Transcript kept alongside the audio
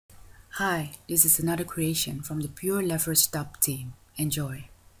Hi, this is another creation from the Pureleverage top team. Enjoy.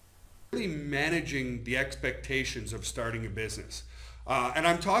 Really managing the expectations of starting a business. And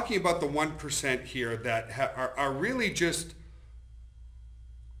I'm talking about the 1% here that are really just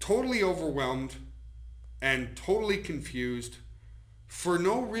totally overwhelmed and totally confused for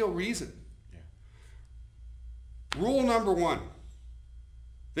no real reason. Yeah. Rule number one.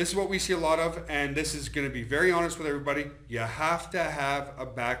 This is what we see a lot of, and this is going to be very honest with everybody. You have to have a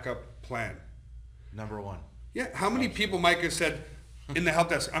backup plan. Number one. Yeah, how many people, Mike, have said in the help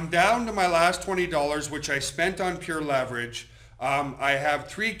desk, I'm down to my last $20, which I spent on Pureleverage. I have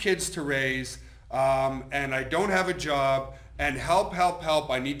 3 kids to raise, and I don't have a job, and help, help, help.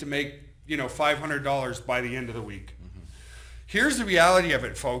 I need to make, $500 by the end of the week. Mm-hmm. Here's the reality of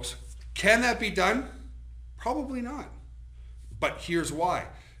it, folks. Can that be done? Probably not. But here's why.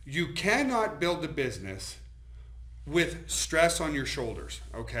 You cannot build a business with stress on your shoulders,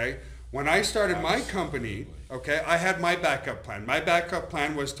 okay? When I started my company, okay, I had my backup plan. My backup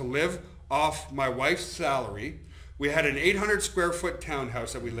plan was to live off my wife's salary. We had an 800 square foot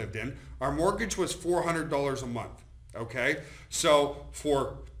townhouse that we lived in. Our mortgage was $400 a month, okay? So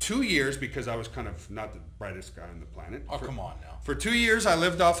for 2 years, because I was kind of not the brightest guy on the planet. Oh, come on now. For 2 years, I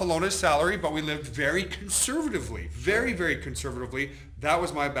lived off Alona's salary, but we lived very conservatively, very, very conservatively. That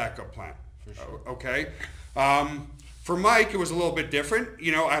was my backup plan, For sure. okay? For Mike, it was a little bit different.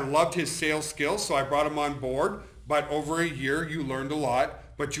 I loved his sales skills, so I brought him on board. But over a year, you learned a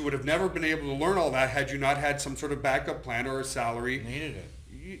lot. But you would have never been able to learn all that had you not had some sort of backup plan or a salary. Needed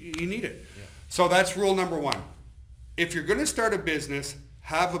it. You need it. Yeah. So that's rule number one. If you're going to start a business,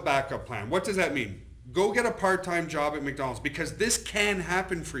 have a backup plan. What does that mean? Go get a part-time job at McDonald's, because this can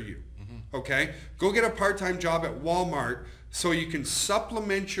happen for you. Mm-hmm. Okay? Go get a part-time job at Walmart so you can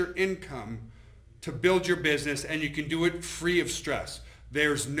supplement your income to build your business, and you can do it free of stress.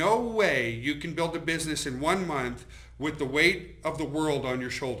 There's no way you can build a business in 1 month with the weight of the world on your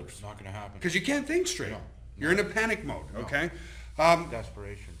shoulders. It's not going to happen. Because you can't think straight. No. You're in a panic mode, No. okay?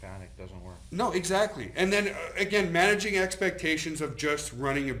 Desperation, panic doesn't work. No, exactly. And then again, managing expectations of just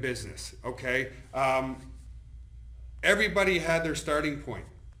running a business, okay? Everybody had their starting point.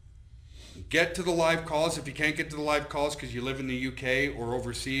 Get to the live calls. If you can't get to the live calls because you live in the UK or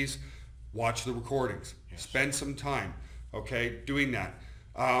overseas, watch the recordings. Yes. Spend some time, okay, doing that.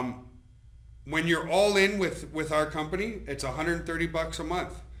 When you're all in with our company, it's $130 a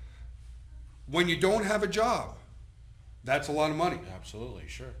month. When you don't have a job, that's a lot of money. Absolutely,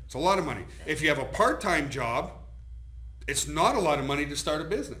 sure. It's a lot of money. If you have a part-time job, it's not a lot of money to start a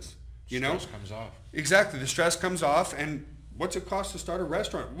business. Stress comes off. Exactly. The stress comes off. And what's it cost to start a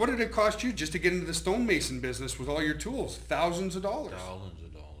restaurant? What did it cost you just to get into the stonemason business with all your tools? Thousands of dollars. Thousands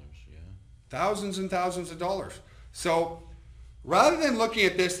of dollars, yeah. Thousands and thousands of dollars. So rather than looking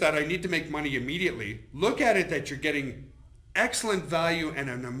at this that I need to make money immediately, look at it that you're getting excellent value and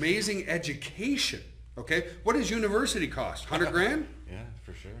an amazing education. Okay? What does university cost? 100 grand? Yeah,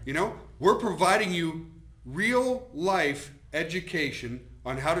 for sure. We're providing you real life education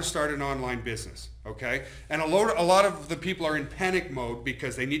on how to start an online business. Okay? And a lot of the people are in panic mode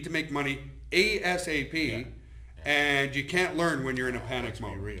because they need to make money ASAP. Yeah. And you can't learn when you're in a panic Let's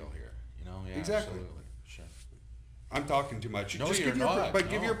mode. be real here. Yeah, Exactly. absolutely. Sure. I'm talking too much. No, Just you're give not.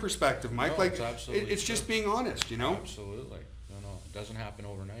 give No. your perspective, Mike. No, it's absolutely it's just true. being honest, Absolutely. No, it doesn't happen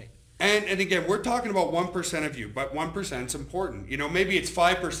overnight. And again, we're talking about 1% of you, but 1% is important. Maybe it's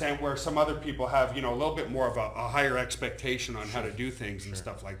 5% where some other people have, a little bit more of a higher expectation on how to do things and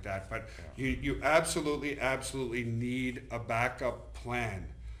stuff like that. But you absolutely, absolutely need a backup plan.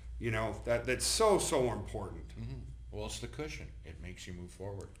 That's so, so important. Mm-hmm. Well, it's the cushion. It makes you move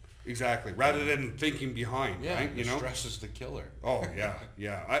forward. Exactly. Rather than thinking behind, Yeah, right? the stress is the killer. Oh, yeah,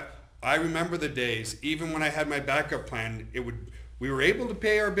 yeah. I remember the days, even when I had my backup plan, we were able to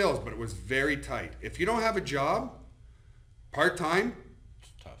pay our bills, but it was very tight. If you don't have a job, part-time,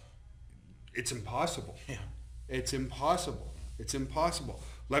 It's tough. it's impossible. Yeah. It's impossible. It's impossible.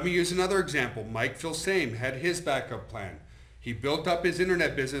 Let me use another example. Mike Filsame had his backup plan. He built up his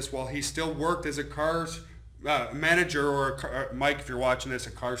internet business while he still worked as a cars manager Mike, if you're watching this,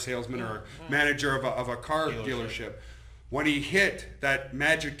 a car salesman or a manager of a car dealership. When he hit that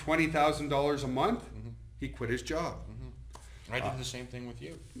magic $20,000 a month, he quit his job. I did the same thing with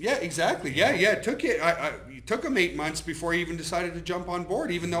you. Yeah, exactly. Yeah. It took him 8 months before he even decided to jump on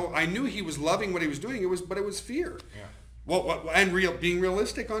board, even though I knew he was loving what he was doing. But it was fear. Yeah. And being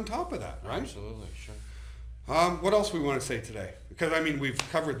realistic on top of that, right? Absolutely, sure. What else we want to say today? Because we've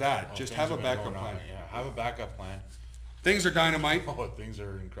covered that. Oh, Just things have a have been backup going on. plan. Yeah, have a backup plan. Things are dynamite. Oh, things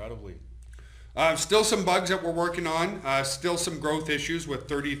are incredibly. Still some bugs that we're working on. Still some growth issues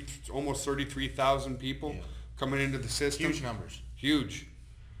with almost 33,000 people coming into the system. Huge numbers. Huge.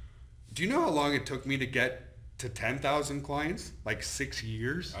 Do you know how long it took me to get to 10,000 clients? Like 6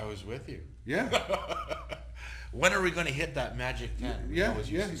 years. I was with you. Yeah. When are we going to hit that magic 10? Yeah,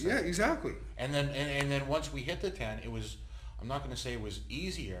 exactly. And then once we hit the 10, it was, I'm not going to say it was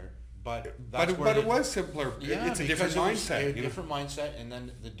easier, but But it was simpler. Yeah, It's a different mindset. A different mindset, and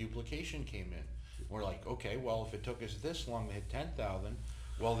then the duplication came in. We're like, okay, well, if it took us this long to hit 10,000,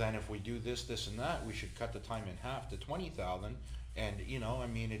 well, then if we do this, this, and that, we should cut the time in half to 20,000. And I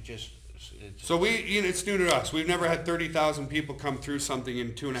mean, So it's new to us. We've never had 30,000 people come through something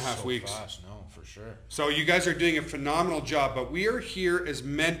in 2.5 weeks. Fast, no, for sure. So you guys are doing a phenomenal job, but we are here as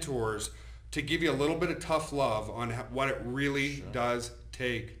mentors to give you a little bit of tough love on what it really does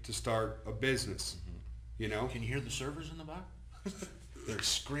take to start a business. Can you hear the servers in the back? They're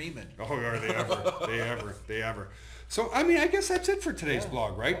screaming. Oh, are they ever? They ever. So, I mean, I guess that's it for today's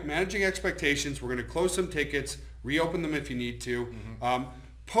blog, right? Managing expectations. We're going to close some tickets, reopen them if you need to.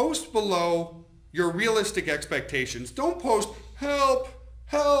 Post below your realistic expectations. Don't post, help,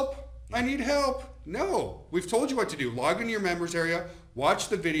 I need help. No, we've told you what to do. Log into your members area, watch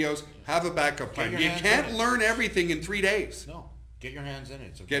the videos, have a backup plan. You can't learn everything in 3 days. No. Get your hands in it.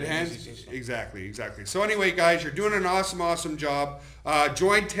 It's a Get very hands, easy system. exactly. So anyway, guys, you're doing an awesome job.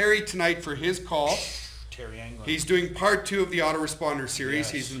 Join Terry tonight for his call. Terry Anglin. He's doing part 2 of the autoresponder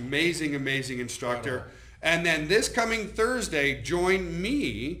series. Yes. He's an amazing instructor. And then this coming Thursday, join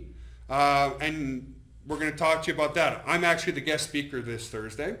me, and we're going to talk to you about that. I'm actually the guest speaker this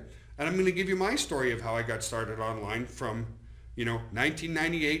Thursday, and I'm going to give you my story of how I got started online from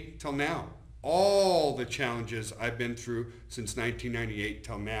 1998 till now. All the challenges I've been through since 1998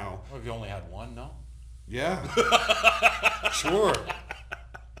 till now. Well, have you only had one, no? Yeah. Sure.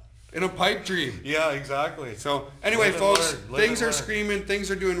 In a pipe dream. Yeah, exactly. So anyway, folks, things are screaming. Things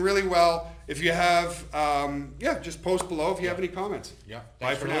are doing really well. If you have, just post below if you have any comments. Yeah.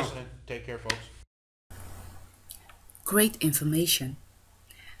 Bye Thanks for for now. listening. Take care, folks. Great information.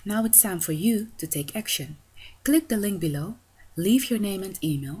 Now it's time for you to take action. Click the link below, leave your name and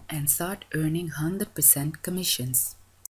email, and start earning 100% commissions.